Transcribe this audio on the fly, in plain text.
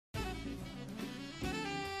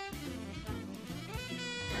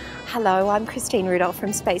Hello, I'm Christine Rudolph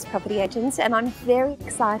from Space Property Agents, and I'm very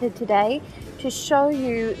excited today to show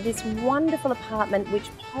you this wonderful apartment which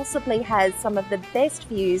possibly has some of the best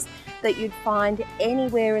views that you'd find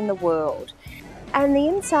anywhere in the world. And the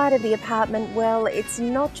inside of the apartment, well, it's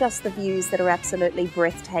not just the views that are absolutely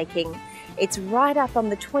breathtaking. It's right up on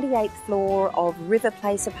the 28th floor of River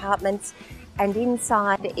Place Apartments, and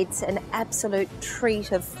inside it's an absolute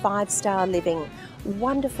treat of five-star living.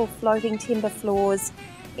 Wonderful floating timber floors,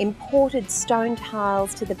 imported stone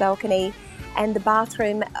tiles to the balcony, and the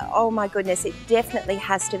bathroom, oh my goodness, it definitely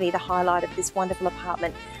has to be the highlight of this wonderful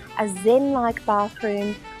apartment. A zen-like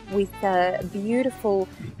bathroom with beautiful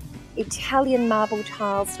Italian marble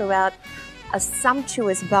tiles throughout, a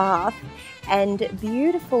sumptuous bath, and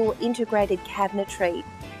beautiful integrated cabinetry.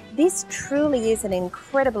 This truly is an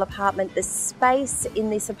incredible apartment. The space in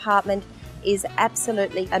this apartment is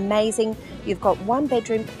absolutely amazing. You've got one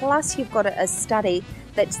bedroom, plus you've got a study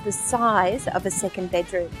that's the size of a second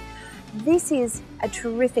bedroom. This is a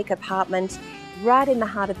terrific apartment right in the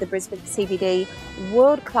heart of the Brisbane CBD,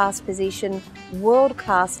 world-class position,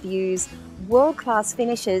 world-class views, world-class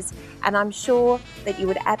finishes, and I'm sure that you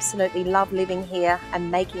would absolutely love living here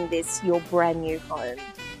and making this your brand new home.